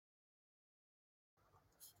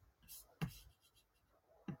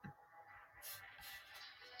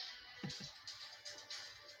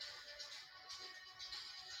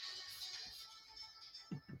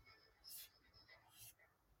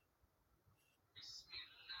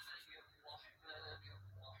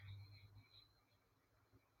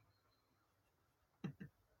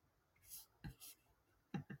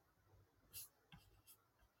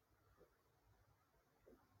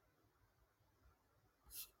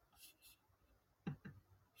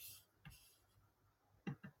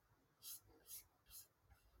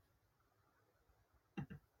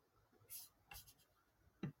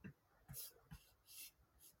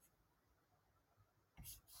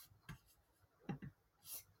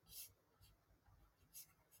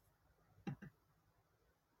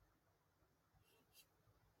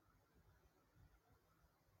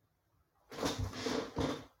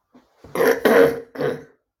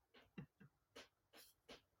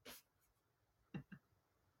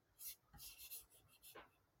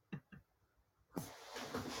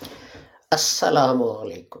السلام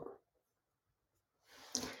علیکم۔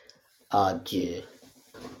 آج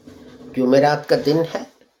جمعرات کا دن ہے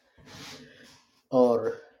اور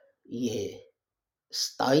یہ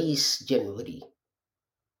 27 جنوری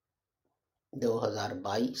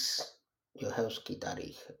 2022 جو ہے اس کی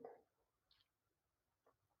تاریخ ہے۔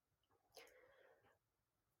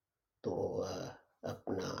 تو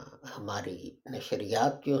اپنا ہماری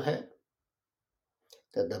نشریات جو ہے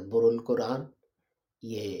تدبر القرآن،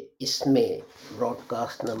 یہ اس میں براڈ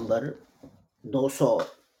کاسٹ نمبر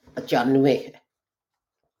 295 ہے،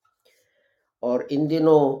 اور ان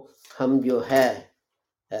دنوں ہم جو ہے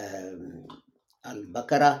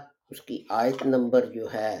البقرة اس کی آیت نمبر جو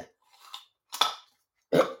ہے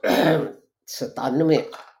 97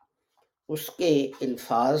 اس کے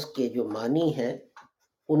الفاظ کے جو معنی ہیں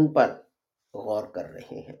ان پر غور کر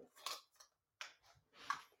رہے ہیں۔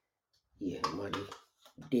 یہ ہماری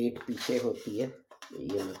ڈیٹ پیچھے ہوتی ہے،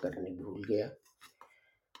 یہ میں کرنے بھول گیا۔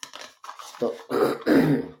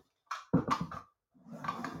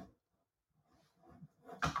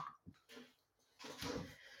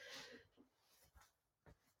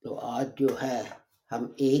 تو آج جو ہے ہم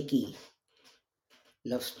ایک ہی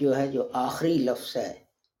لفظ جو ہے، جو آخری لفظ ہے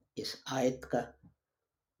اس آیت کا،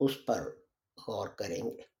 اس پر غور کریں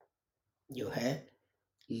گے، جو ہے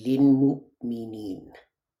للمؤمنین۔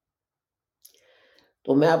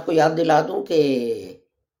 تو میں آپ کو یاد دلا دوں کہ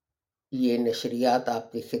یہ نشریات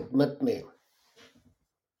آپ کی خدمت میں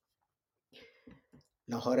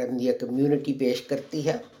لاہور احمدیہ کمیونٹی پیش کرتی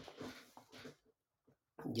ہے،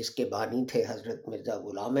 جس کے بانی تھے حضرت مرزا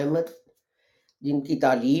غلام احمد، جن کی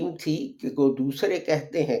تعلیم تھی کہ وہ دوسرے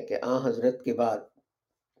کہتے ہیں کہ حضرت کے بعد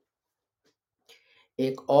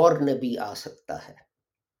ایک اور نبی آ سکتا ہے،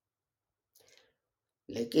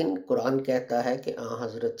 لیکن قرآن کہتا ہے کہ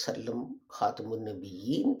حضرت سلم خاتم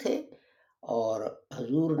النبیین تھے، اور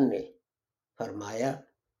حضور نے فرمایا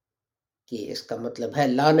کہ اس کا مطلب ہے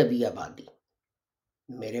لا نبی آبادی،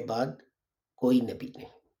 میرے بعد کوئی نبی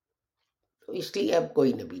نہیں۔ تو اس لیے اب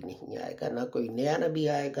کوئی نبی نہیں آئے گا، نہ کوئی نیا نبی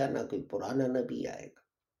آئے گا، نہ کوئی پرانا نبی آئے گا۔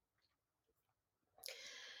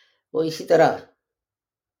 وہ اسی طرح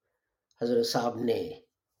حضرت صاحب نے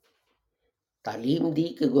تعلیم دی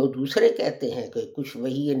کہ وہ دوسرے کہتے ہیں کہ کچھ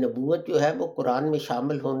وحی نبوت جو ہے وہ قرآن میں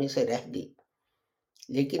شامل ہونے سے رہ گئی،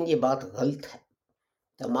 لیکن یہ بات غلط ہے۔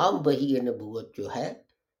 تمام وحی نبوت جو ہے،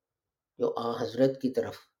 جو حضرت کی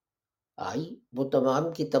طرف آئی، وہ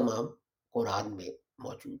تمام کی تمام قرآن میں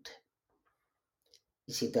موجود ہے۔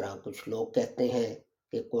 اسی طرح کچھ لوگ کہتے ہیں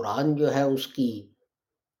کہ قرآن جو ہے اس کی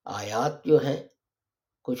آیات جو ہیں،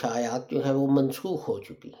 کچھ آیات جو ہیں وہ منسوخ ہو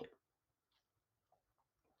چکی ہیں،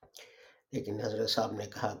 لیکن حضرت صاحب نے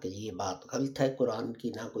کہا کہ یہ بات غلط ہے، قرآن کی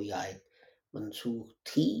نہ کوئی آیت منسوخ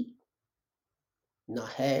تھی، نہ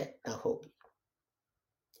ہے، نہ ہوگی۔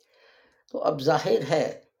 تو اب ظاہر ہے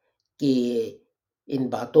کہ ان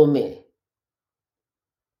باتوں میں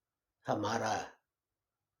ہمارا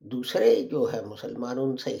دوسرے جو ہے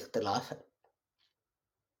مسلمانوں سے اختلاف ہے،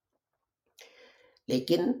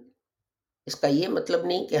 لیکن اس کا یہ مطلب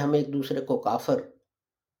نہیں کہ ہم ایک دوسرے کو کافر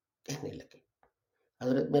کہنے لگے۔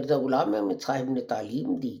 حضرت مرزا غلام احمد صاحب نے تعلیم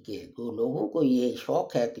دی کہ جو لوگوں کو یہ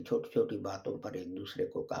شوق ہے کہ چھوٹی چھوٹی باتوں پر ایک دوسرے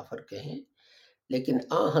کو کافر کہیں، لیکن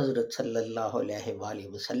حضرت صلی اللہ علیہ وآلہ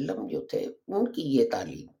وسلم جو تھے، ان کی یہ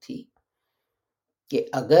تعلیم تھی کہ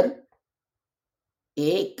اگر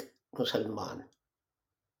ایک مسلمان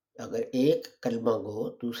اگر ایک کلمہ گو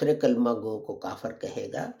دوسرے کلمہ گو کو کافر کہے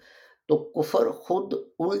گا تو کفر خود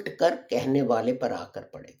الٹ کر کہنے والے پر آ کر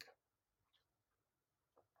پڑے گا۔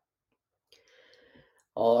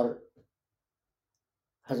 اور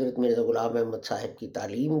حضرت مرزا غلام احمد صاحب کی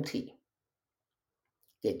تعلیم تھی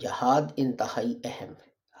کہ جہاد انتہائی اہم ہے،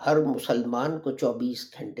 ہر مسلمان کو 24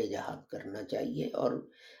 گھنٹے جہاد کرنا چاہیے، اور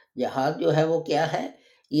جہاد جو ہے وہ کیا ہے،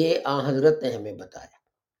 یہ حضرت نے ہمیں بتایا۔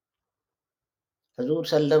 حضور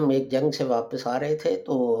صلی اللہ علیہ وسلم ایک جنگ سے واپس آ رہے تھے،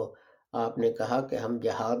 تو آپ نے کہا کہ ہم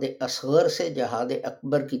جہاد اصغر سے جہاد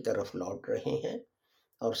اکبر کی طرف لوٹ رہے ہیں،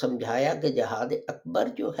 اور سمجھایا کہ جہاد اکبر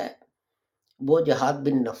جو ہے وہ جہاد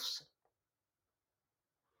بن نفس،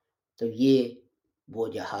 تو یہ وہ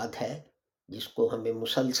جہاد ہے جس کو ہمیں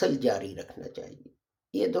مسلسل جاری رکھنا چاہیے۔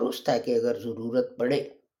 یہ درست ہے کہ اگر ضرورت پڑے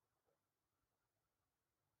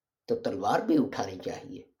تو تلوار بھی اٹھانی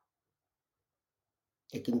چاہیے،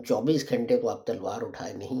 لیکن 24 گھنٹے تو آپ تلوار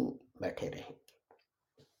اٹھائے نہیں بیٹھے رہیں گے۔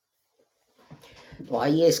 تو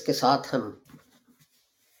آئیے اس کے ساتھ ہم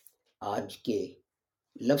آج کے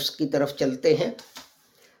لفظ کی طرف چلتے ہیں۔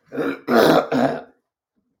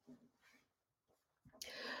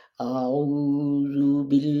 اعوذ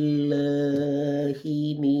باللہ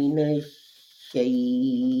من الشیطان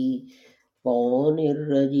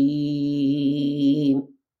الرجیم،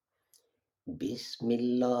 بسم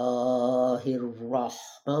اللہ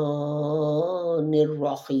الرحمن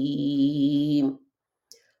الرحیم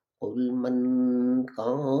قل من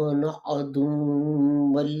كان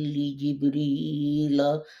عدوا لجبريل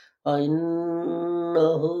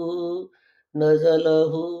فإنه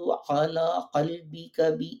نزله على قلبك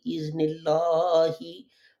بإذن الله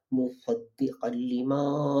مصدقا لما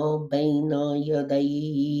بين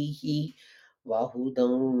يديه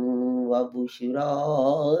وهدى وبشرى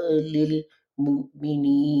للمؤمنين۔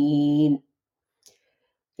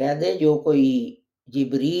 کہہ دے جو کوئی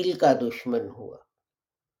جبریل کا دشمن ہوا،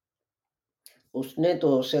 اس نے تو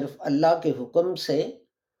صرف اللہ کے حکم سے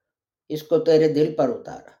اس کو تیرے دل پر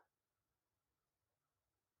اتارا،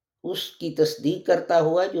 اس کی تصدیق کرتا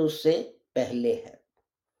ہوا جو اس سے پہلے ہے،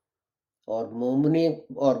 اور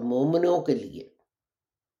مومنوں کے لیے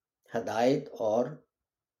ہدایت اور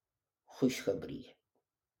خوشخبری ہے۔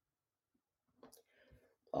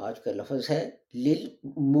 آج کا لفظ ہے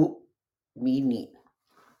للمؤمنین۔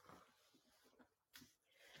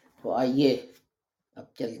 تو آئیے اب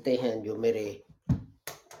چلتے ہیں جو میرے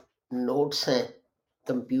نوٹس ہیں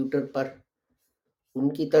کمپیوٹر پر ان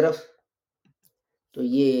کی طرف۔ تو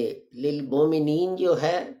یہ للمؤمنین جو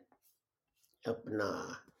ہے اپنا،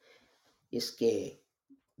 اس کے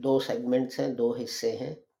دو سیگمنٹس ہیں، دو حصے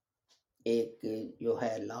ہیں، ایک جو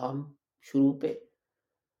ہے لام شروع پہ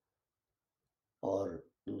اور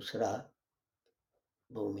دوسرا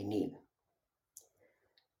مومنین۔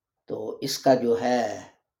 تو اس کا جو ہے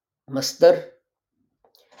مصدر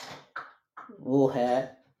وہ ہے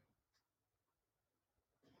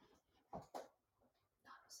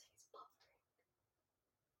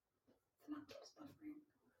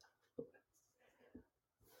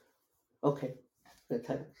اوکے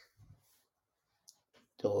تھینکس۔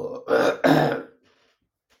 تو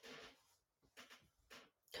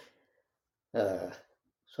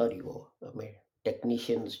سوری، وہ ہمیں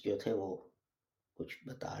ٹیکنیشینز جو تھے وہ کچھ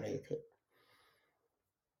بتا رہے تھے۔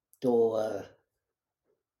 تو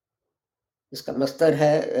اس کا مصدر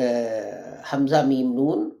ہے حمزہ میم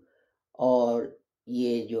نون، اور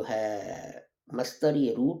یہ جو ہے مصدر،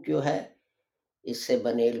 یہ روٹ جو ہے اس سے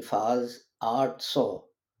بنے الفاظ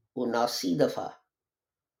 879 دفعہ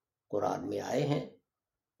قرآن میں آئے ہیں،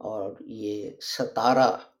 اور یہ 17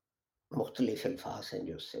 مختلف الفاظ ہیں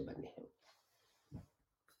جو اس سے بنے ہیں۔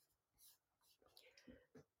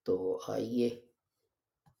 تو آئیے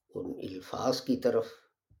ان الفاظ کی طرف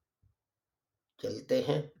چلتے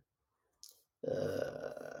ہیں۔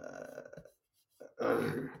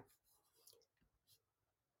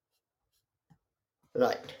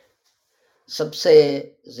 رائٹ، سب سے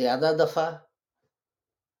زیادہ دفعہ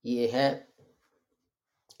یہ ہے،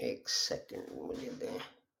 ایک سیکنڈ مجھے دیں،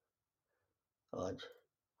 آج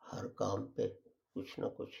ہر کام پہ کچھ نہ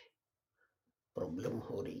کچھ پرابلم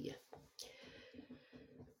ہو رہی ہے۔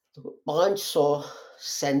 تو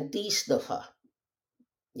 537 دفعہ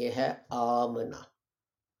یہ ہے آمنہ،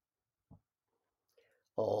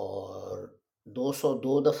 اور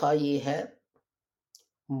 202 دفعہ یہ ہے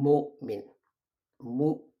مؤمن،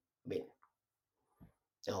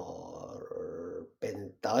 اور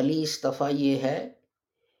 45 دفعہ یہ ہے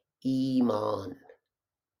ایمان،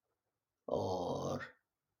 اور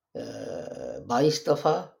 22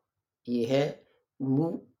 دفعہ یہ ہے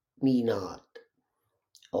مومنات،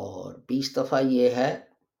 اور 20 دفعہ یہ ہے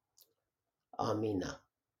آمینہ،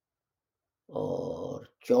 اور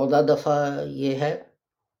 14 دفعہ یہ ہے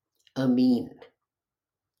امین،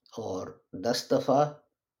 اور 10 دفعہ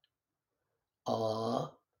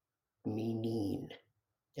آمینین۔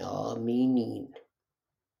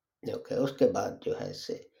 اوکے، اس کے بعد جو ہے اس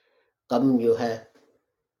سے کم جو ہے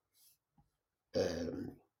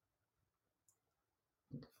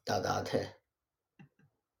تعداد ہے۔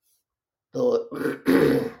 تو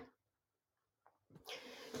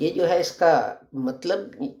یہ جو ہے اس کا مطلب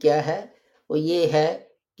کیا ہے، وہ یہ ہے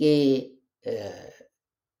کہ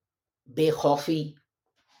بے خوفی،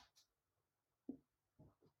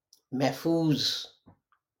 محفوظ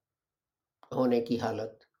ہونے کی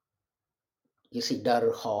حالت، کسی ڈر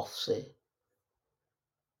خوف سے،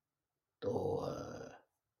 تو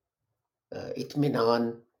اطمینان۔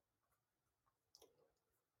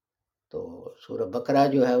 تو سورہ بقرہ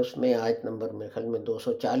جو ہے اس میں آیت نمبر میرے خیال میں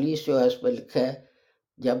 240 جو ہے اس پہ لکھا ہے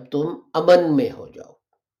جب تم امن میں ہو جاؤ،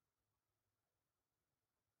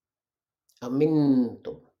 امن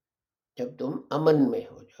تم، جب تم امن میں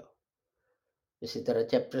ہو جاؤ۔ اسی طرح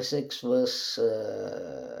چیپٹر 6 ورس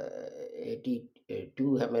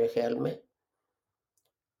 82 ہے میرے خیال میں،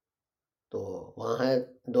 تو وہاں ہے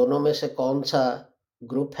دونوں میں سے کون سا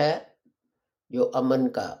گروپ ہے جو امن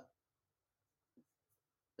کا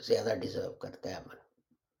زیادہ ڈیزرو کرتا ہے، امن۔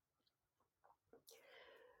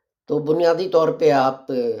 تو بنیادی طور پہ آپ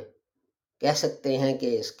کہہ سکتے ہیں کہ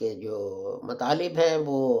اس کے جو مطالب ہیں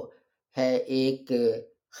وہ ہے ایک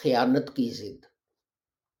خیانت کی ضد،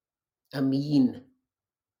 امین،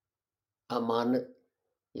 امانت،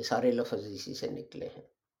 یہ سارے لفظ اسی سے نکلے ہیں۔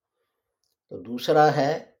 تو دوسرا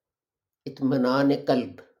ہے اطمینان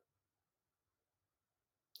قلب،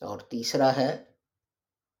 اور تیسرا ہے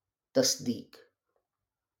تصدیق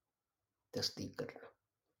کرنا۔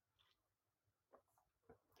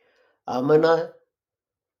 آمنا،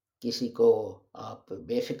 کسی کو آپ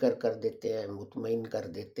بے فکر کر دیتے ہیں، مطمئن کر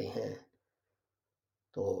دیتے ہیں،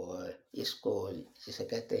 تو اس کو جسے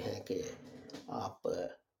کہتے ہیں کہ آپ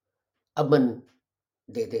امن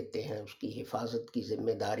دے دیتے ہیں، اس کی حفاظت کی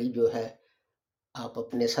ذمہ داری جو ہے آپ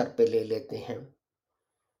اپنے سر پہ لے لیتے ہیں۔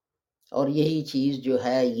 اور یہی چیز جو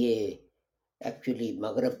ہے یہ ایکچولی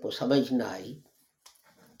مغرب کو سمجھ نہ آئی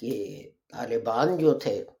کہ طالبان جو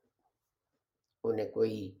تھے انہیں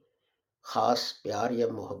کوئی خاص پیار یا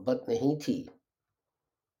محبت نہیں تھی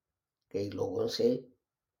کئی لوگوں سے،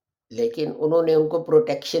 لیکن انہوں نے ان کو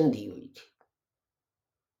پروٹیکشن دی ہوئی تھی۔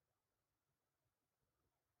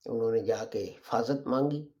 انہوں نے جا کے حفاظت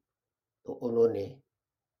مانگی تو انہوں نے،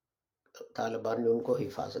 طالبان نے ان کو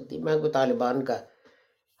حفاظت دی۔ میں کوئی طالبان کا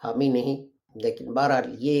حامی نہیں، لیکن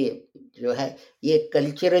بہرحال یہ جو ہے یہ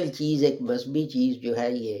کلچرل چیز، ایک مذہبی چیز جو ہے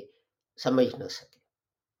یہ سمجھ نہ سکے۔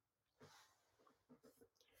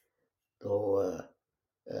 تو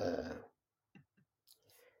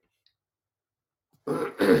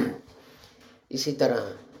اسی طرح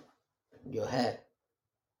جو ہے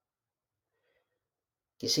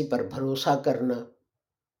کسی پر بھروسہ کرنا،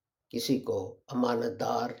 کسی کو امانت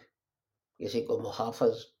دار، کسی کو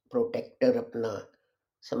محافظ، پروٹیکٹر اپنا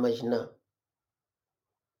سمجھنا،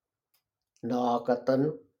 ناقتن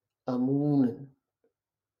امون،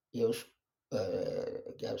 یہ اس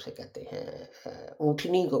کیا اسے کہتے ہیں،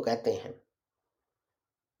 اونٹنی کو کہتے ہیں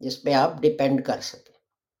جس پہ آپ ڈیپینڈ کر سکیں۔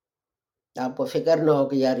 آپ کو فکر نہ ہو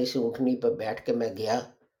کہ یار اس اونٹنی پہ بیٹھ کے میں گیا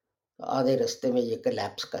تو آدھے رستے میں یہ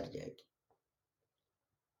کلیپس کر جائے گی۔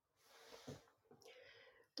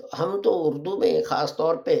 تو ہم تو اردو میں خاص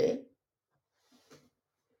طور پہ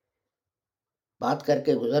بات کر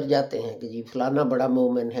کے گزر جاتے ہیں کہ جی فلانا بڑا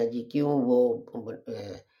مومن ہے، جی کیوں وہ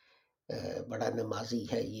بڑا نمازی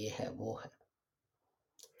ہے، یہ ہے وہ ہے۔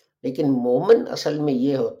 لیکن مومن اصل میں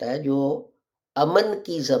یہ ہوتا ہے جو امن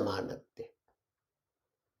کی ضمانت دے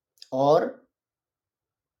اور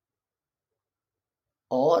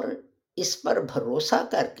اس پر بھروسہ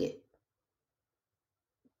کر کے،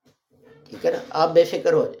 ٹھیک ہے نا، آپ بے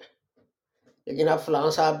فکر ہو جائیں کہ جناب فلاں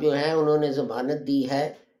صاحب جو ہیں انہوں نے ضمانت دی ہے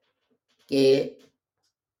کہ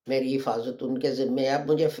میری حفاظت ان کے ذمے ہے،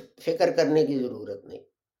 اب مجھے فکر کرنے کی ضرورت نہیں۔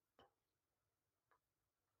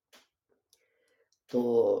 تو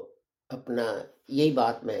اپنا یہی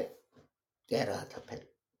بات میں کہہ رہا تھا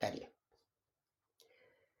پہلے،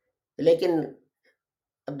 لیکن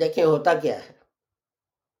اب دیکھیں ہوتا کیا ہے،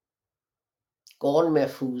 کون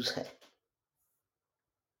محفوظ ہے؟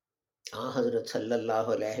 ہاں، حضرت صلی اللہ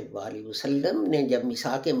علیہ وآلہ وسلم نے جب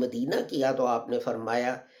میثاق مدینہ کیا تو آپ نے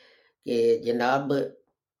فرمایا کہ جناب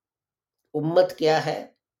امت کیا ہے؟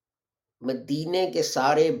 مدینے کے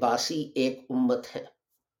سارے باسی ایک امت ہیں،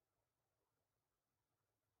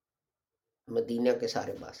 مدینہ کے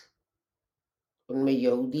سارے باسی، ان میں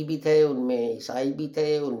یہودی بھی تھے، ان میں عیسائی بھی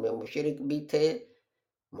تھے، ان میں مشرک بھی تھے،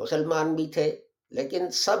 مسلمان بھی تھے، لیکن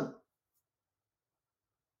سب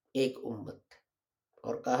ایک امت تھے۔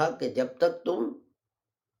 اور کہا کہ جب تک تم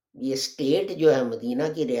یہ اسٹیٹ جو ہے،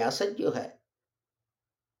 مدینہ کی ریاست جو ہے،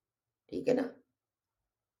 ٹھیک ہے نا،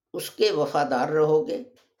 اس کے وفادار رہو گے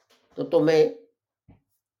تو تمہیں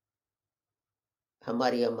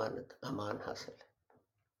ہماری امان حاصل ہے،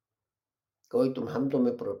 ہم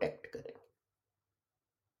تمہیں پروٹیکٹ کریں۔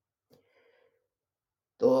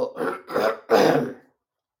 تو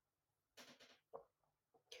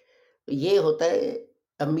یہ ہوتا ہے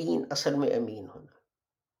امین، اصل میں امین ہونا،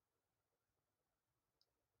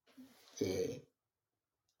 کہ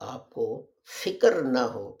آپ کو فکر نہ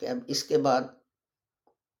ہو کہ اب اس کے بعد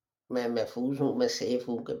میں محفوظ ہوں، میں سیف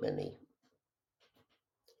ہوں کہ میں نہیں ہوں۔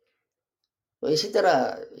 تو اسی طرح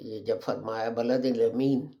یہ جب فرمایا بلد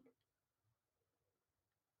الامین،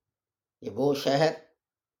 یہ وہ شہر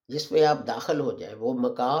جس میں آپ داخل ہو جائیں، وہ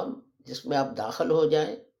مقام جس میں آپ داخل ہو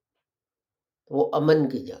جائیں وہ امن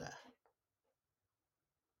کی جگہ ہے،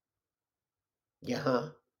 جہاں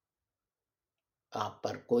آپ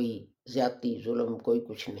پر کوئی زیادتی، ظلم، کوئی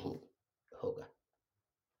کچھ نہیں ہوگا۔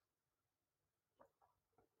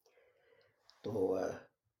 تو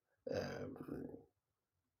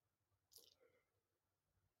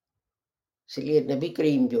اس لیے نبی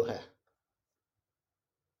کریم جو ہے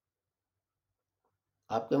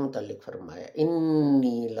آپ کے متعلق فرمایا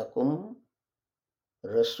انی لکم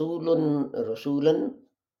رسول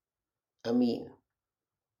امین.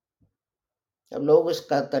 اب لوگ اس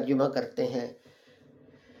کا ترجمہ کرتے ہیں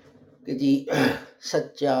کہ جی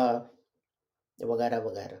سچا وغیرہ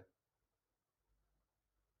وغیرہ،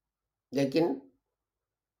 لیکن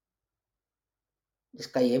اس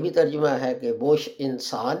کا یہ بھی ترجمہ ہے کہ وہ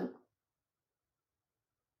انسان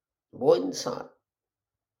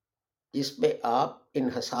جس پہ آپ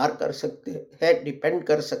انحصار کر سکتے ہیں، ڈیپینڈ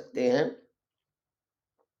کر سکتے ہیں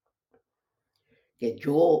کہ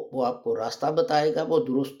جو وہ آپ کو راستہ بتائے گا وہ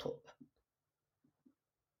درست ہوگا،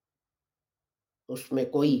 اس میں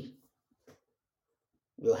کوئی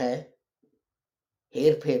جو ہے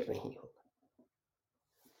ہیر پھیر نہیں ہوگا.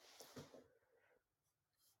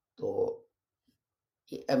 تو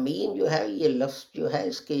یہ امین جو ہے، یہ لفظ جو ہے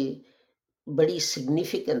اس کی بڑی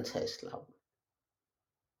سگنیفیکنس ہے اسلام میں،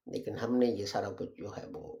 لیکن ہم نے یہ سارا کچھ جو ہے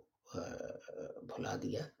وہ بھلا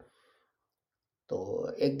دیا. تو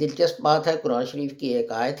ایک دلچسپ بات ہے، قرآن شریف کی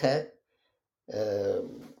ایک آیت ہے،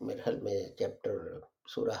 میرے خیال میں چیپٹر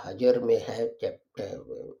سورہ حجر میں ہے،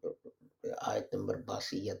 آیت نمبر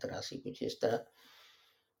 82 یا 83 کچھ اس طرح،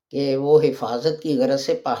 کہ وہ حفاظت کی غرض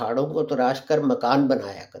سے پہاڑوں کو تراش کر مکان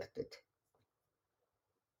بنایا کرتے تھے.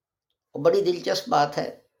 اور بڑی دلچسپ بات ہے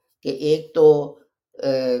کہ ایک تو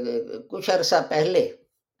کچھ عرصہ پہلے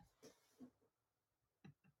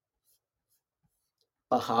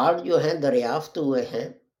پہاڑ جو ہیں دریافت ہوئے ہیں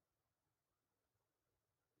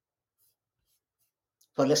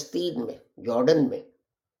فلسطین میں، جارڈن میں،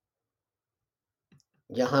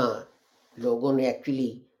 جہاں لوگوں نے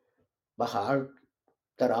ایکچولی پہاڑ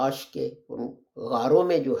تراش کے ان غاروں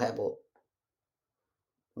میں جو ہے وہ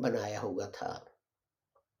بنایا ہوا تھا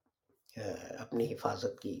اپنی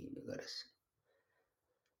حفاظت کی غرض سے.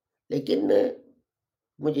 لیکن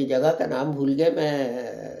مجھے جگہ کا نام بھول گیا، میں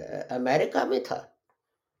امریکہ میں تھا،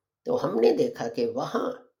 تو ہم نے دیکھا کہ وہاں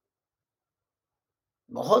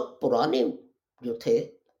بہت پرانے جو تھے،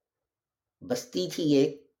 بستی تھی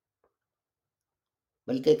ایک،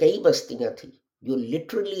 بلکہ کئی بستیاں تھیں، جو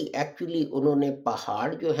لٹرلی ایکچولی انہوں نے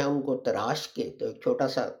پہاڑ جو ہیں ان کو تراش کے تو ایک چھوٹا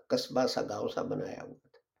سا قصبہ سا گاؤں سا بنایا ہوا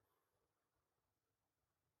تھا،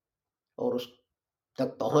 اور اس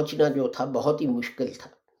تک پہنچنا جو تھا بہت ہی مشکل تھا.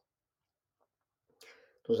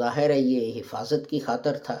 تو ظاہر ہے یہ حفاظت کی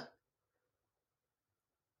خاطر تھا.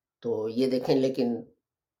 تو یہ دیکھیں، لیکن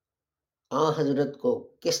حضرت کو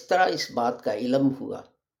کس طرح اس بات کا علم ہوا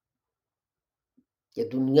کہ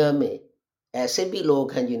دنیا میں ایسے بھی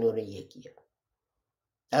لوگ ہیں جنہوں نے یہ کیا.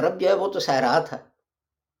 عرب جو ہے وہ تو صحرا تھا،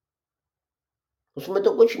 اس میں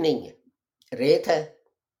تو کچھ نہیں ہے، ریت ہے،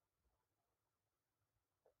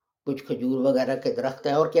 کچھ کھجور وغیرہ کے درخت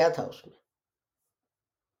ہیں، اور کیا تھا اس میں؟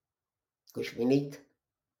 کچھ بھی نہیں تھا.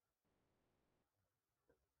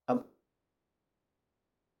 اب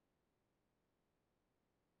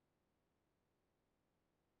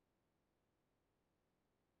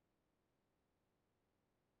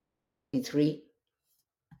 3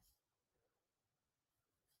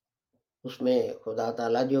 اس میں خدا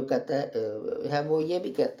تعالیٰ جو کہتا ہے وہ یہ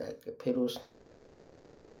بھی کہتا ہے کہ پھر اس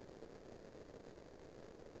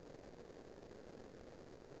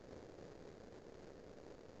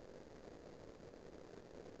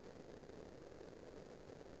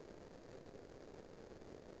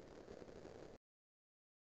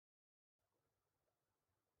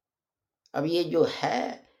اب یہ جو ہے،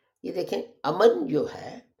 یہ دیکھیں امن جو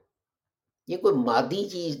ہے یہ کوئی مادی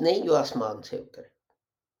چیز نہیں جو آسمان سے اترے.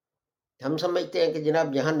 ہم سمجھتے ہیں کہ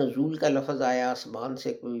جناب جہاں نزول کا لفظ آیا آسمان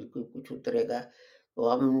سے کوئی کچھ اترے گا،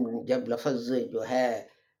 تو ہم جب لفظ جو ہے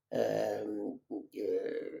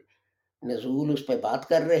نزول اس پہ بات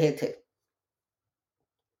کر رہے تھے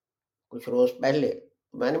کچھ روز پہلے،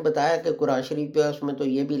 میں نے بتایا کہ قرآن شریف جو ہے اس میں تو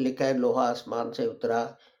یہ بھی لکھا ہے لوہا آسمان سے اترا،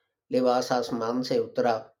 لباس آسمان سے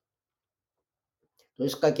اترا. تو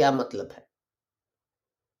اس کا کیا مطلب ہے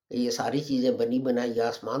کہ یہ ساری چیزیں بنی بنائی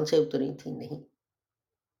آسمان سے اتری تھی؟ نہیں،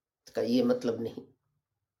 اس کا یہ مطلب نہیں.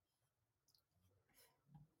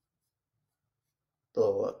 تو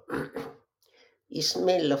اس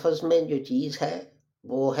میں لفظ میں جو چیز ہے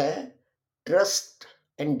وہ ہے ٹرسٹ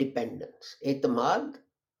اینڈ ڈیپینڈنس، اعتماد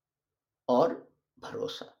اور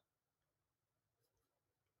بھروسہ.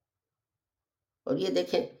 اور یہ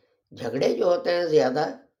دیکھیں جھگڑے جو ہوتے ہیں زیادہ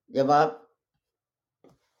جب آپ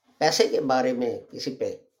پیسے کے بارے میں، کسی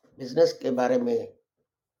پہ بزنس کے بارے میں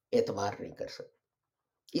اعتبار نہیں کر سکتے.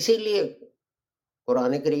 اسی لیے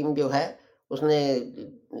قرآن کریم جو ہے اس نے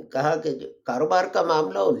کہا کہ کاروبار کا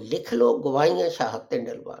معاملہ ہو لکھ لو، گواہیاں شہادتیں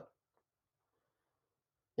ڈلوا.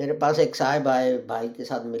 میرے پاس ایک صاحب آئے، بھائی کے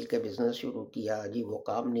ساتھ مل کے بزنس شروع کیا، جی وہ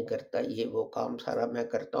کام نہیں کرتا، یہ وہ کام سارا میں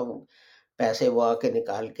کرتا ہوں، پیسے وہ آ کے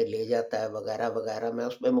نکال کے لے جاتا ہے وغیرہ وغیرہ، میں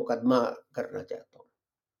اس پہ مقدمہ کرنا چاہتا ہوں۔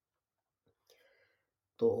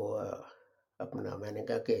 تو اپنا میں نے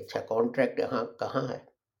کہا کہ اچھا کانٹریکٹ یہاں کہاں ہے؟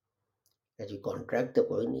 جی کانٹریکٹ تو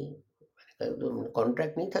کوئی نہیں۔ میں نے کہا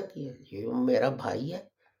کانٹریکٹ نہیں تھا کیا، یہ میرا بھائی ہے،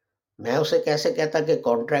 میں اسے کیسے کہتا کہ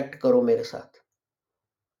کانٹریکٹ کرو میرے ساتھ؟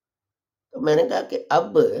 تو میں نے کہا کہ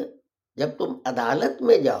اب جب تم عدالت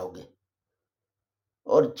میں جاؤ گے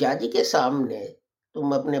اور جج کے سامنے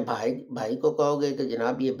تم اپنے بھائی کو کہو گے کہ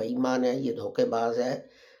جناب یہ بے ایمان ہے، یہ دھوکے باز ہے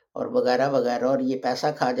اور وغیرہ وغیرہ، اور یہ پیسہ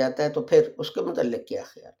کھا جاتا ہے، تو پھر اس کے متعلق کیا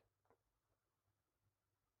خیال؟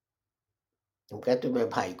 تم کہتے میں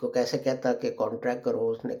بھائی کو کیسے کہتا کہ کانٹریکٹ کرو،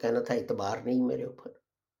 اس نے کہنا تھا اعتبار نہیں میرے اوپر۔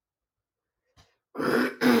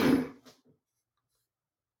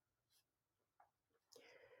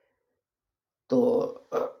 تو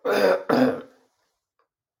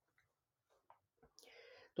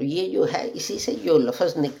تو یہ جو ہے، اسی سے جو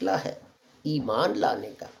لفظ نکلا ہے ایمان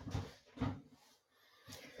لانے کا،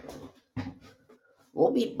 وہ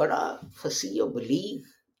بھی بڑا فصیح و بلیغ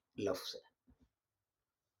لفظ ہے۔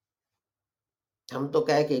 ہم تو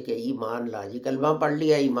کہہ کے کہ ایمان لا، جی کلمہ پڑھ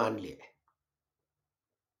لیا ایمان لے،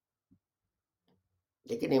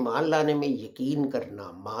 لیکن ایمان لانے میں یقین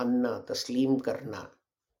کرنا، ماننا، تسلیم کرنا،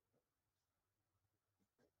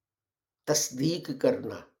 تصدیق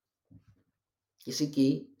کرنا، کسی کی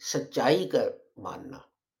سچائی کا ماننا،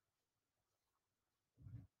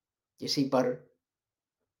 کسی پر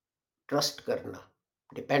ٹرسٹ کرنا،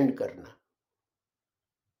 ڈیپینڈ کرنا،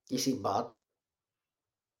 کسی بات،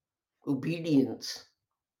 اوبیڈینس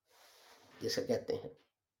جسے کہتے ہیں،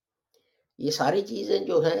 یہ ساری چیزیں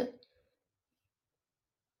جو ہیں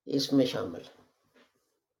اس میں شامل ہیں۔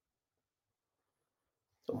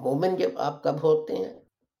 تو مومن جب آپ کب ہوتے ہیں؟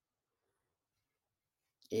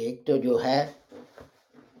 ایک تو جو ہے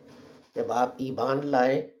جب آپ ایمان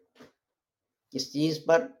لائیں کس چیز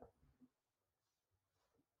پر؟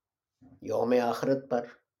 یوم آخرت پر،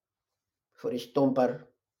 فرشتوں پر،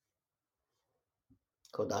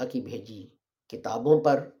 خدا کی بھیجی کتابوں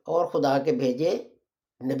پر، اور خدا کے بھیجے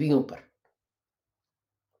نبیوں پر۔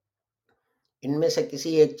 ان میں سے کسی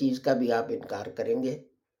ایک چیز کا بھی آپ انکار کریں گے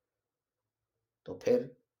تو پھر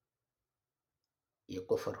یہ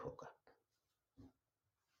کفر ہوگا۔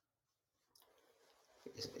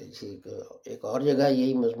 ایک اور جگہ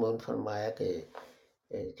یہی مضمون فرمایا کہ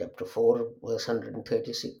چیپٹر 4 verse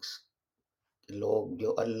 136، لوگ جو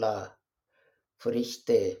اللہ،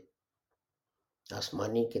 فرشتے،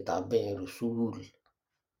 آسمانی کتابیں، رسول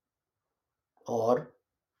اور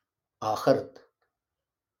آخرت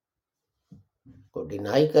کو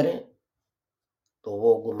ڈینائی کریں تو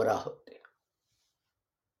وہ گمراہ ہوتے ہیں۔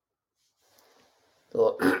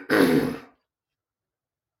 تو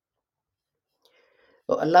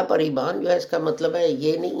اللہ پر ایمان جو ہے، اس کا مطلب ہے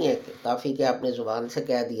یہ نہیں ہے کہ کافی کہ آپ نے زبان سے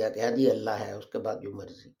کہہ دیا کہ ہاں جی اللہ ہے، اس کے بعد جو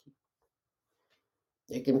مرضی کی،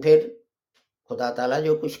 لیکن پھر خدا تعالیٰ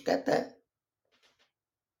جو کچھ کہتا ہے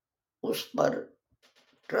اس پر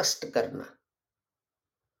ٹرسٹ کرنا،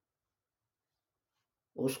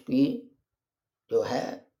 اس کی جو ہے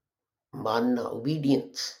ماننا،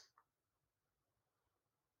 اوبیڈینس،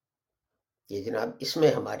 یہ جناب اس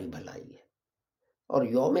میں ہماری بھلائی ہے۔ اور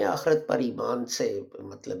یوم آخرت پر ایمان سے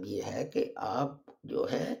مطلب یہ ہے کہ آپ جو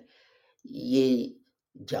ہے یہ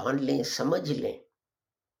جان لیں، سمجھ لیں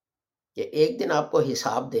کہ ایک دن آپ کو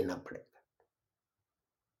حساب دینا پڑے گا،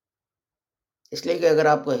 اس لیے کہ اگر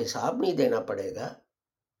آپ کو حساب نہیں دینا پڑے گا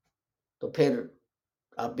تو پھر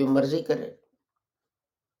آپ جو مرضی کریں،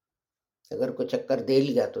 اگر کوئی چکر دے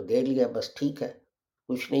لیا تو دے لیا، بس ٹھیک ہے،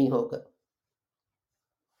 کچھ نہیں ہوگا۔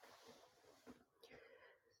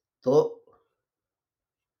 تو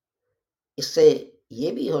اس سے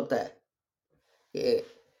یہ بھی ہوتا ہے کہ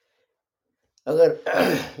اگر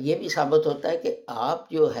یہ بھی ثابت ہوتا ہے کہ آپ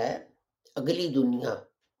جو ہے اگلی دنیا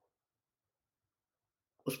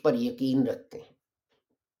اس پر یقین رکھتے ہیں۔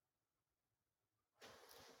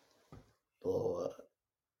 تو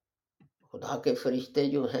خدا کے فرشتے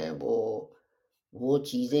جو ہیں وہ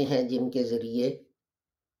چیزیں ہیں جن کے ذریعے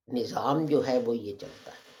نظام جو ہے وہ یہ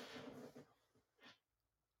چلتا ہے۔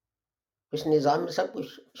 اس نظام میں سب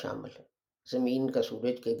کچھ شامل ہے، زمین کا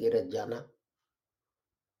سورج کے گرد جانا،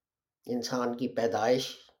 انسان کی پیدائش،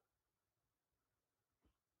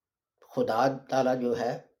 خدا تعالیٰ جو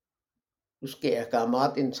ہے اس کے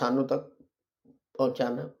احکامات انسانوں تک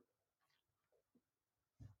پہنچانا۔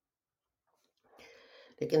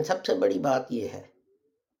 لیکن سب سے بڑی بات یہ ہے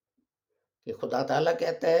کہ خدا تعالیٰ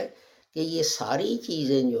کہتا ہے کہ یہ ساری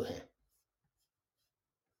چیزیں جو ہیں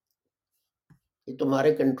یہ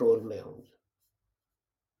تمہارے کنٹرول میں ہوں گی،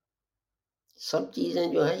 سب چیزیں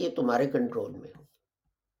جو ہیں یہ تمہارے کنٹرول میں ہوں گی،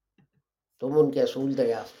 تم ان کے اصول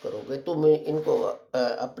دریافت کرو گے، تم ان کو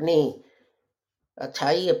اپنی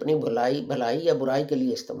اچھائی، اپنی بھلائی یا برائی کے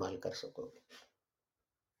لیے استعمال کر سکو گے۔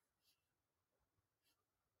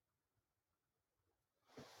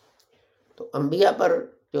 تو انبیاء پر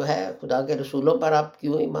جو ہے، خدا کے رسولوں پر آپ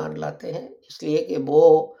کیوں ایمان لاتے ہیں؟ اس لیے کہ وہ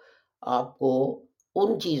آپ کو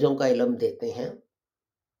ان چیزوں کا علم دیتے ہیں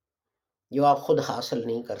جو آپ خود حاصل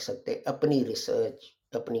نہیں کر سکتے اپنی ریسرچ،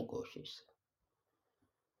 اپنی کوشش سے،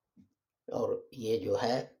 اور یہ جو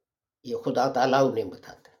ہے یہ خدا تعالیٰ انہیں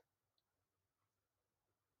بتاتے ہیں۔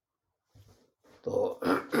 تو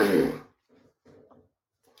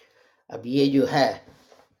اب یہ جو ہے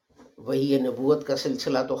وہی نبوت کا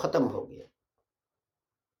سلسلہ تو ختم ہو گیا،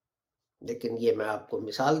 لیکن یہ میں آپ کو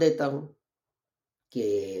مثال دیتا ہوں کہ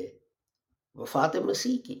وفات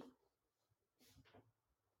مسیح کی،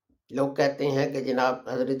 لوگ کہتے ہیں کہ جناب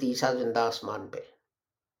حضرت عیسیٰ زندہ آسمان پہ،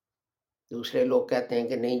 دوسرے لوگ کہتے ہیں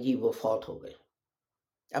کہ نہیں جی وہ فوت ہو گئے۔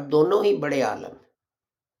 اب دونوں ہی بڑے عالم ہیں،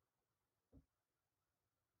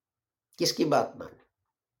 کس کی بات مانے؟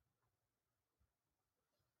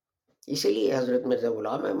 اسی لیے حضرت مرزا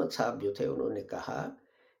غلام احمد صاحب جو تھے انہوں نے کہا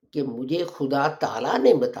کہ مجھے خدا تعالیٰ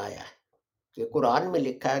نے بتایا ہے کہ قرآن میں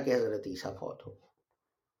لکھا ہے کہ حضرت عیسیٰ فوت ہو۔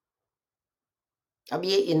 اب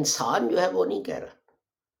یہ انسان جو ہے وہ نہیں کہہ رہا،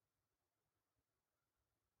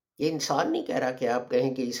 یہ انسان نہیں کہہ رہا کہ آپ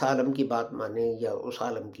کہیں کہ اس عالم کی بات مانیں یا اس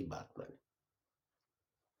عالم کی بات مانیں۔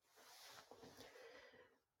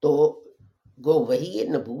 تو گو وہی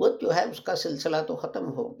نبوت جو ہے اس کا سلسلہ تو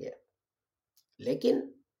ختم ہو گیا، لیکن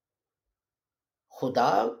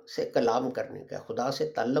خدا سے کلام کرنے کا، خدا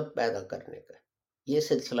سے تعلق پیدا کرنے کا یہ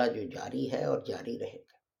سلسلہ جو جاری ہے اور جاری رہے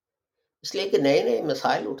گا، اس لیے کہ نئے نئے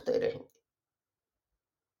مسائل اٹھتے رہیں گے،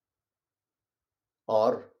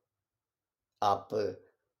 اور آپ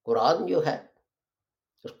قرآن جو ہے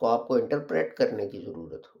اس کو آپ کو انٹرپریٹ کرنے کی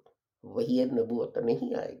ضرورت ہو، وہی نبوت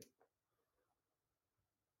نہیں آئے گی،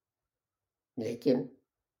 لیکن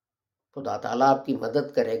خدا تعالیٰ آپ کی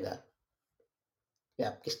مدد کرے گا کہ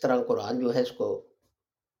آپ کس طرح قرآن جو ہے اس کو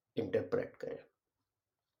انٹرپریٹ کریں۔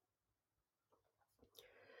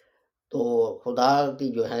 تو خدا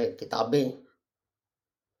کی جو ہے کتابیں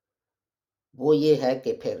وہ یہ ہے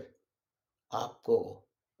کہ پھر آپ کو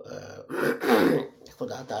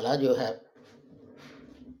خدا تعالیٰ جو ہے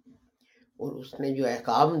اور اس نے جو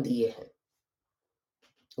احکام دیے ہیں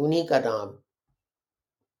انہی کا نام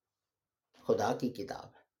خدا کی کتاب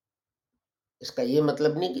ہے۔ اس کا یہ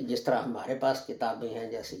مطلب نہیں کہ جس طرح ہمارے پاس کتابیں ہیں،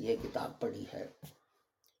 جیسے یہ کتاب پڑھی ہے،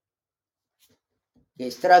 کہ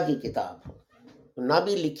اس طرح کی کتاب ہو، نہ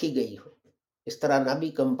بھی لکھی گئی ہو، اس طرح نہ بھی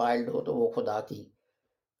کمپائلڈ ہو تو وہ خدا کی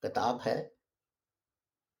کتاب ہے۔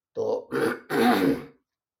 تو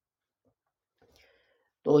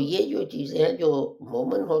تو یہ جو چیزیں ہیں، جو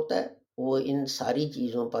مومن ہوتا ہے وہ ان ساری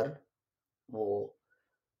چیزوں پر وہ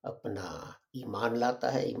اپنا ایمان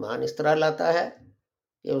لاتا ہے، ایمان اس طرح لاتا ہے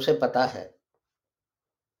کہ اسے پتا ہے،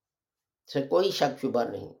 اسے کوئی شک شبہ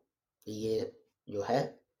نہیں کہ یہ جو ہے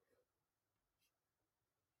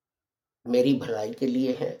میری بھلائی کے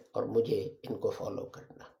لیے ہے اور مجھے ان کو فالو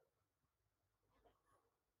کرنا۔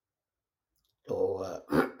 تو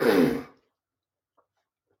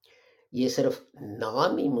یہ صرف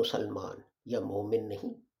نامی مسلمان یا مومن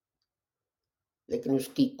نہیں، لیکن اس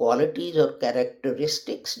کی کوالٹیز اور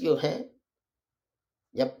کیریکٹرسٹکس جو ہیں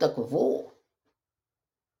جب تک وہ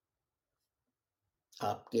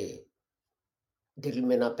آپ کے دل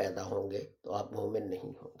میں نہ پیدا ہوں گے تو آپ مومن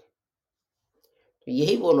نہیں ہوں گے۔ تو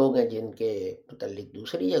یہی وہ لوگ ہیں جن کے متعلق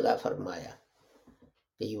دوسری جگہ فرمایا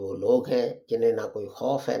کہ یہ وہ لوگ ہیں جنہیں نہ کوئی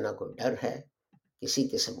خوف ہے نہ کوئی ڈر ہے کسی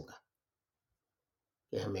قسم کا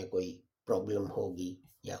کہ ہمیں کوئی پرابلم ہوگی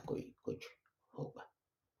یا کوئی کچھ ہوگا۔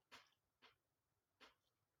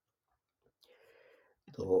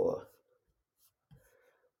 تو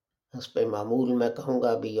حسب معمول میں کہوں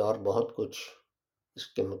گا ابھی اور بہت کچھ اس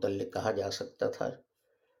کے متعلق کہا جا سکتا تھا،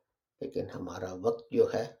 لیکن ہمارا وقت جو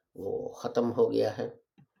ہے وہ ختم ہو گیا ہے،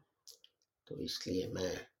 تو اس لیے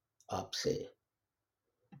میں آپ سے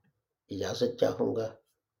اجازت چاہوں گا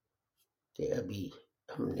کہ ابھی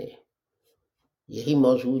ہم نے یہی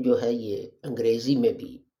موضوع جو ہے یہ انگریزی میں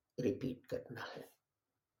بھی ریپیٹ کرنا ہے۔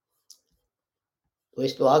 تو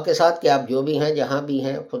اس دعا کے ساتھ کہ آپ جو بھی ہیں جہاں بھی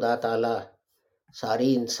ہیں، خدا تعالیٰ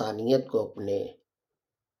ساری انسانیت کو اپنے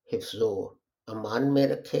حفظ و امان میں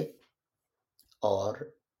رکھے اور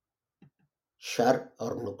شر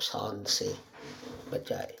اور نقصان سے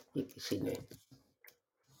بچائے۔ یہ کسی نے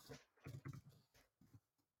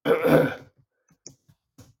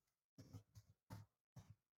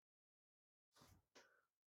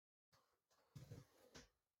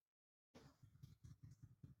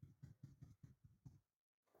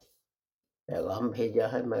پیغام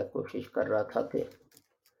بھیجا ہے، میں کوشش کر رہا تھا کہ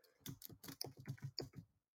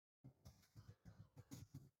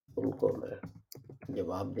ان کو میں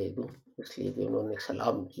جواب دے دوں، اس لیے کہ انہوں نے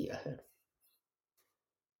سلام کیا ہے۔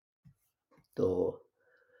 تو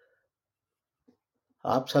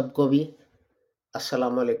آپ سب کو بھی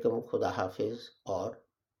السلام علیکم، خدا حافظ اور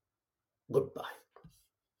گڈ بائے۔